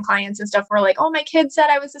listeners and clients and stuff who are like, oh, my kid said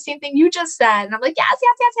I was the same thing you just said. And I'm like, yes.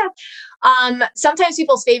 Sometimes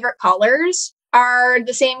people's favorite colors are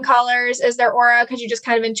the same colors as their aura because you just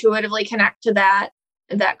kind of intuitively connect to that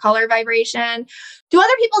color vibration. Do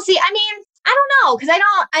other people see? I mean, I don't know, because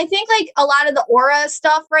I think like a lot of the aura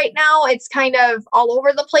stuff right now, it's kind of all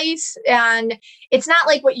over the place and it's not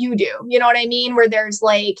like what you do. You know what I mean? Where there's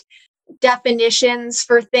like definitions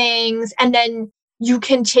for things and then you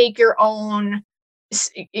can take your own,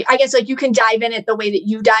 I guess like you can dive in it the way that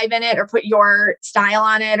you dive in it or put your style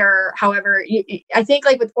on it or however. I think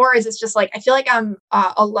like with auras, it's just like, I feel like I'm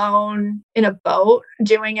alone in a boat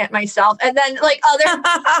doing it myself. And then like other, and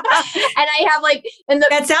I have like,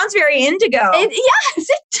 that sounds very indigo. Yes,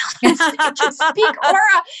 it does. It can speak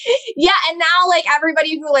aura. Yeah. And now like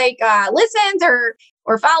everybody who like listens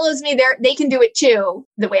or follows me there, they can do it too,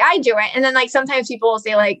 the way I do it. And then like sometimes people will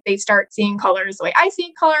say like they start seeing colors the way I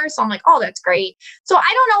see colors. So I'm like, oh, that's great. So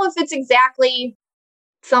I don't know if it's exactly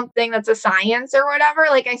something that's a science or whatever.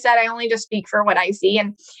 Like I said, I only just speak for what I see.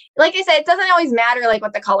 And like I said, it doesn't always matter like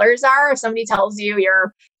what the colors are. If somebody tells you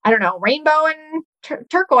you're, I don't know, rainbow and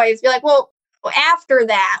turquoise, be like, well, after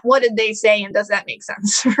that, what did they say? And does that make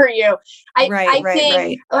sense for you? I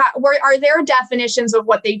think, are there definitions of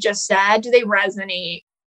what they just said? Do they resonate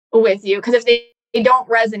with you? Because if they don't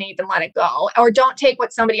resonate, then let it go. Or don't take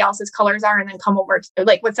what somebody else's colors are and then come over to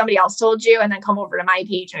like what somebody else told you and then come over to my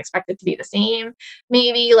page and expect it to be the same.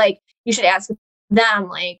 Maybe like you should ask them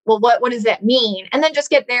like, well, what does that mean? And then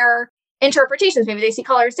just get their interpretations. Maybe they see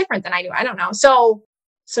colors different than I do. I don't know. So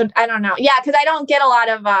I don't know. Yeah. Cause I don't get a lot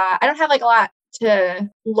of, I don't have like a lot to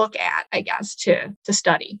look at, I guess, to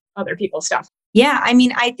study other people's stuff. Yeah. I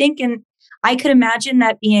mean, I think, and I could imagine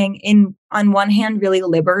that being on one hand, really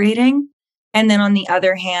liberating. And then on the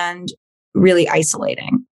other hand, really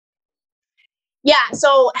isolating. Yeah.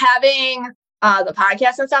 So having the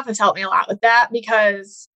podcast and stuff has helped me a lot with that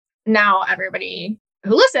because now everybody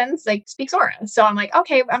who listens like speaks aura. So I'm like,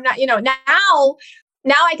 okay, I'm not, now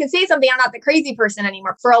now I can say something. I'm not the crazy person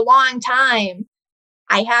anymore. For a long time,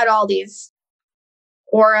 I had all these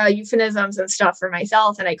aura euphemisms and stuff for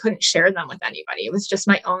myself, and I couldn't share them with anybody. It was just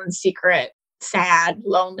my own secret, sad,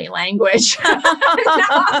 lonely language. now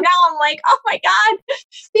I'm like, oh my God,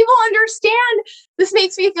 people understand. This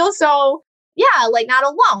makes me feel so, like not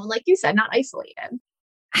alone. Like you said, not isolated.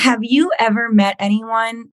 Have you ever met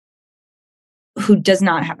anyone who does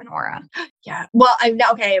not have an aura? Yeah. Well,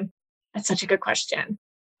 okay. That's such a good question.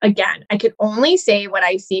 Again, I could only say what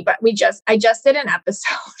I see, but I just did an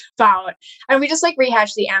episode about, and we just like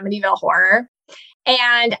rehashed the Amityville horror.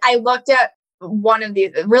 And I looked at one of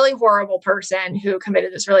these, a really horrible person who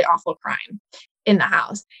committed this really awful crime in the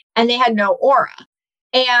house, and they had no aura.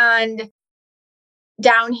 And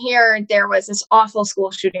down here, there was this awful school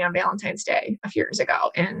shooting on Valentine's Day a few years ago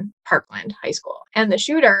in Parkland High School. And the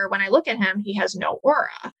shooter, when I look at him, he has no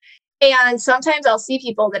aura. And sometimes I'll see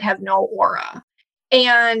people that have no aura.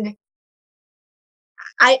 And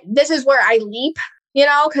this is where I leap,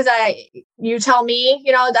 because you tell me,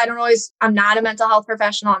 I'm not a mental health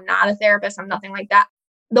professional. I'm not a therapist. I'm nothing like that.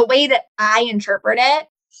 The way that I interpret it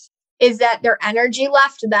is that their energy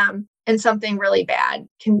left them and something really bad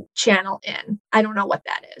can channel in. I don't know what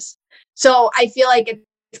that is. So I feel like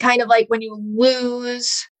it's kind of like when you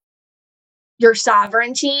lose your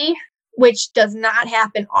sovereignty, which does not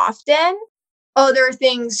happen often, other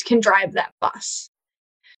things can drive that bus.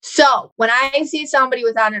 So when I see somebody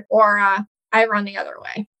without an aura, I run the other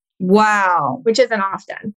way. Wow. Which isn't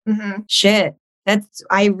often. Mm-hmm. Shit.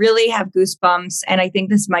 I really have goosebumps. And I think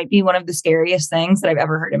this might be one of the scariest things that I've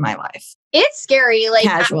ever heard in my life. It's scary. Like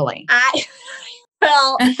casually. I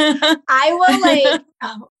will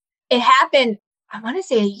it happened, I want to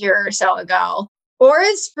say a year or so ago.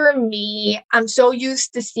 Auras for me, I'm so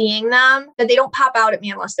used to seeing them that they don't pop out at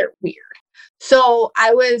me unless they're weird. So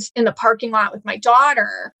I was in the parking lot with my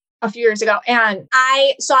daughter a few years ago, and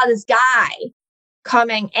I saw this guy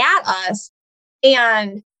coming at us,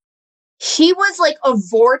 and he was like a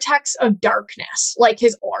vortex of darkness, like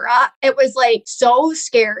his aura. It was like so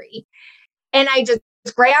scary. And I just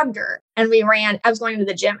grabbed her and we ran. I was going to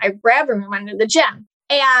the gym. I grabbed her and we went to the gym,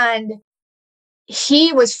 and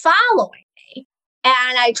he was following me.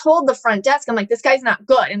 And I told the front desk, I'm like, this guy's not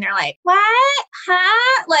good. And they're like, what?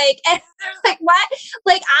 Huh? And they're like, what?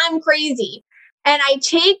 Like, I'm crazy. And I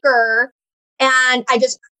take her, and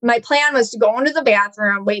my plan was to go into the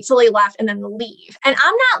bathroom, wait till he left, and then leave. And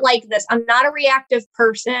I'm not like this. I'm not a reactive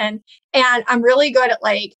person. And I'm really good at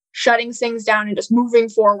like shutting things down and just moving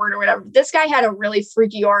forward or whatever. This guy had a really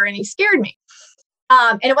freaky aura and he scared me.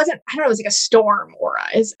 And it wasn't, I don't know, it was like a storm aura.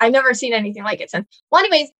 I've never seen anything like it since. Well,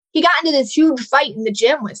 anyways, he got into this huge fight in the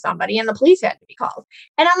gym with somebody, and the police had to be called.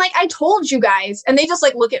 And I'm like, I told you guys. And they just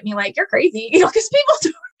like look at me like, you're crazy, because people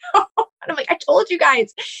don't know. And I'm like, I told you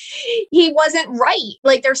guys, he wasn't right.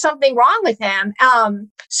 Like, there's something wrong with him.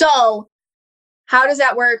 So how does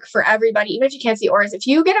that work for everybody? Even if you can't see auras, if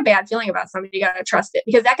you get a bad feeling about somebody, you got to trust it,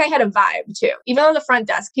 because that guy had a vibe too. Even though the front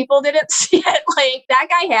desk people didn't see it, like that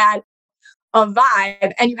guy had a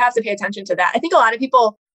vibe, and you have to pay attention to that. I think a lot of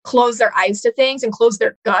people close their eyes to things and close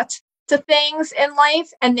their gut to things in life,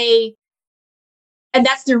 and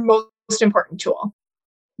that's their most important tool.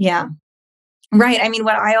 Yeah. Right. I mean,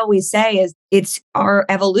 what I always say is it's our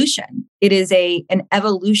evolution. It is an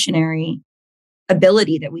evolutionary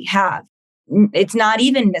ability that we have. It's not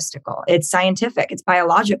even mystical. It's scientific. It's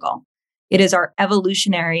biological. It is our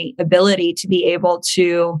evolutionary ability to be able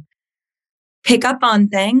to pick up on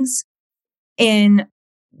things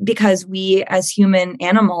because we as human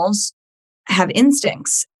animals have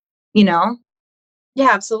instincts, Yeah,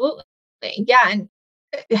 absolutely. Yeah. And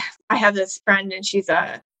I have this friend, and she's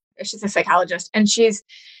a psychologist, and she's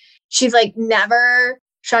like, never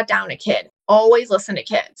shut down a kid, always listen to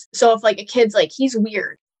kids. So if like a kid's like, he's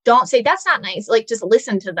weird, don't say that's not nice. Like, just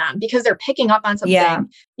listen to them, because they're picking up on something.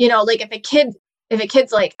 Yeah. Like if a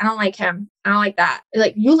kid's like, I don't like him, I don't like that,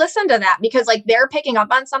 like, you listen to that, because like they're picking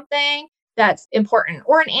up on something that's important.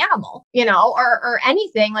 Or an animal, or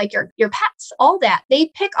anything, like your pets, all that,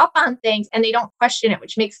 they pick up on things and they don't question it,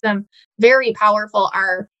 which makes them very powerful.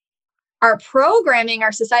 Our programming,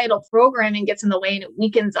 our societal programming gets in the way, and it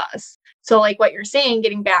weakens us. So like what you're saying,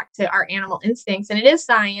 getting back to our animal instincts, and it is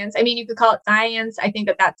science. I mean, you could call it science. I think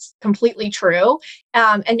that that's completely true.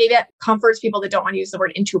 And maybe that comforts people that don't want to use the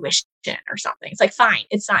word intuition or something. It's like, fine,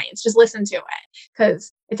 it's science. Just listen to it,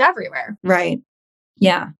 because it's everywhere. Right.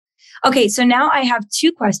 Yeah. Okay. So now I have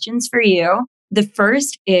 2 questions for you. The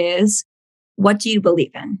first is, what do you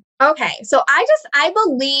believe in? Okay. So I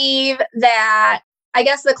believe that, I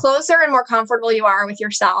guess, the closer and more comfortable you are with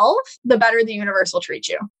yourself, the better the universe will treat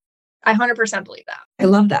you. I 100% believe that. I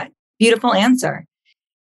love that. Beautiful answer.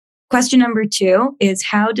 Question number 2 is,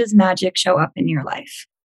 how does magic show up in your life?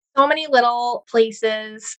 So many little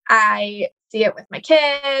places. I see it with my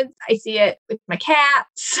kids. I see it with my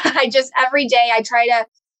cats. Every day I try to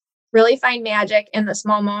really find magic in the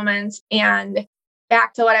small moments. And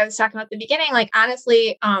back to what I was talking about at the beginning, like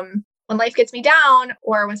honestly, when life gets me down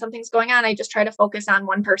or when something's going on, I just try to focus on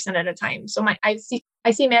one person at a time. So I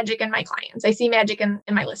see magic in my clients. I see magic in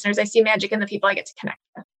my listeners. I see magic in the people I get to connect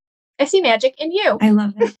with. I see magic in you. I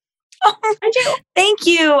love it. Oh, I do. Thank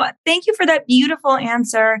you. Thank you for that beautiful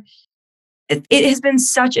answer. It has been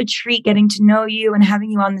such a treat getting to know you and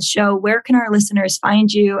having you on the show. Where can our listeners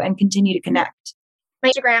find you and continue to connect? My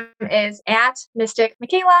Instagram is @Mystic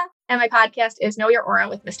Michaela, and my podcast is Know Your Aura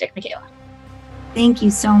with Mystic Michaela. Thank you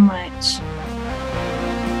so much.